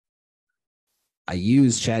I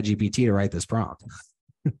used ChatGPT to write this prompt.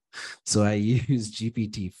 So I used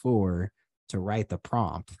GPT-4 to write the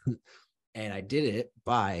prompt. And I did it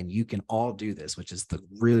by, and you can all do this, which is the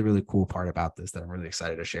really, really cool part about this that I'm really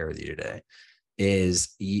excited to share with you today,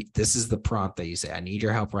 is this is the prompt that you say, I need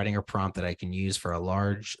your help writing a prompt that I can use for a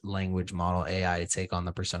large language model AI to take on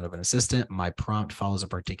the persona of an assistant. My prompt follows a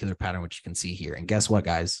particular pattern, which you can see here. And guess what,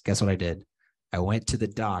 guys? Guess what I did? I went to the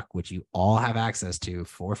doc, which you all have access to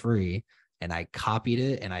for free, and I copied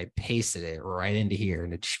it and I pasted it right into here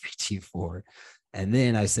into GPT-4. And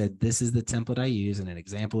then I said, this is the template I use. And an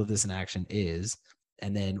example of this in action is,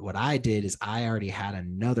 and then what I did is I already had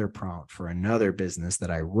another prompt for another business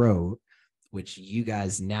that I wrote, which you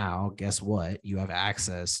guys now, guess what? You have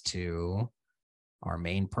access to our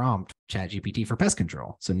main prompt, ChatGPT for pest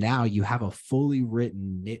control. So now you have a fully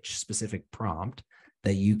written niche specific prompt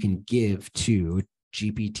that you can give to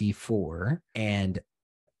GPT-4, and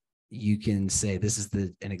you can say, this is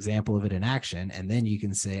an example of it in action. And then you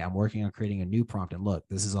can say, I'm working on creating a new prompt. And look,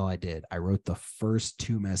 this is all I did. I wrote the first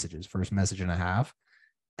two messages, first message and a half.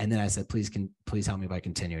 And then I said, please help me by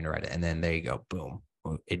continuing to write it. And then there you go. Boom.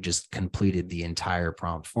 It just completed the entire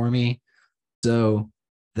prompt for me. So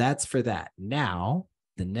that's for that. Now,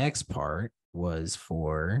 the next part was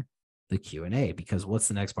for the Q&A, because what's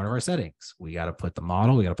the next part of our settings? We got to put the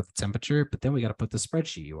model, we got to put the temperature, but then we got to put the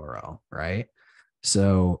spreadsheet URL, right?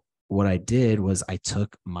 So what I did was I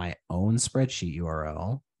took my own spreadsheet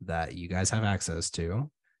URL that you guys have access to,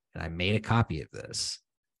 and I made a copy of this.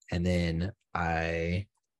 And then I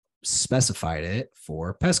specified it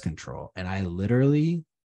for pest control. And I literally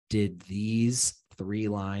did these 3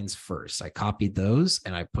 lines first. I copied those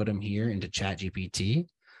and I put them here into ChatGPT.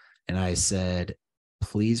 And I said,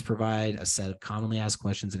 please provide a set of commonly asked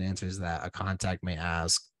questions and answers that a contact may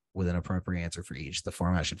ask with an appropriate answer for each. The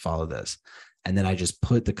format should follow this. And then I just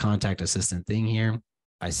put the contact assistant thing here.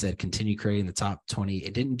 I said, continue creating the top 20.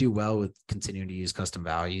 It didn't do well with continuing to use custom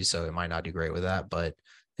values, so it might not do great with that. But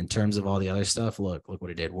in terms of all the other stuff, look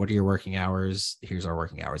what it did. What are your working hours? Here's our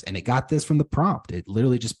working hours. And it got this from the prompt. It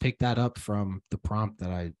literally just picked that up from the prompt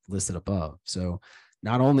that I listed above. So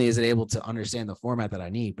not only is it able to understand the format that I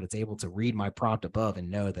need, but it's able to read my prompt above and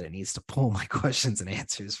know that it needs to pull my questions and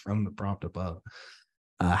answers from the prompt above.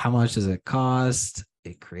 How much does it cost?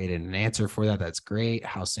 It created an answer for that. That's great.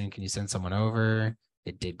 How soon can you send someone over?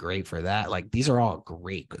 It did great for that. Like, these are all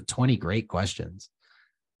great, 20 great questions.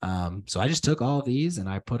 So I just took all of these and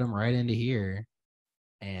I put them right into here,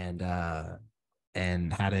 and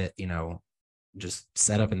had it, just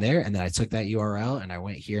set up in there. And then I took that URL and I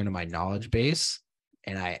went here into my knowledge base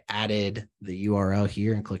and I added the URL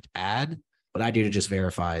here and clicked add. What I do to just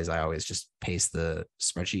verify is I always just paste the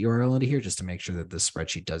spreadsheet URL into here just to make sure that the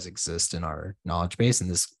spreadsheet does exist in our knowledge base, and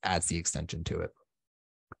this adds the extension to it.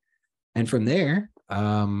 And from there,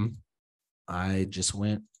 I just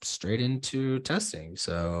went straight into testing.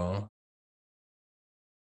 So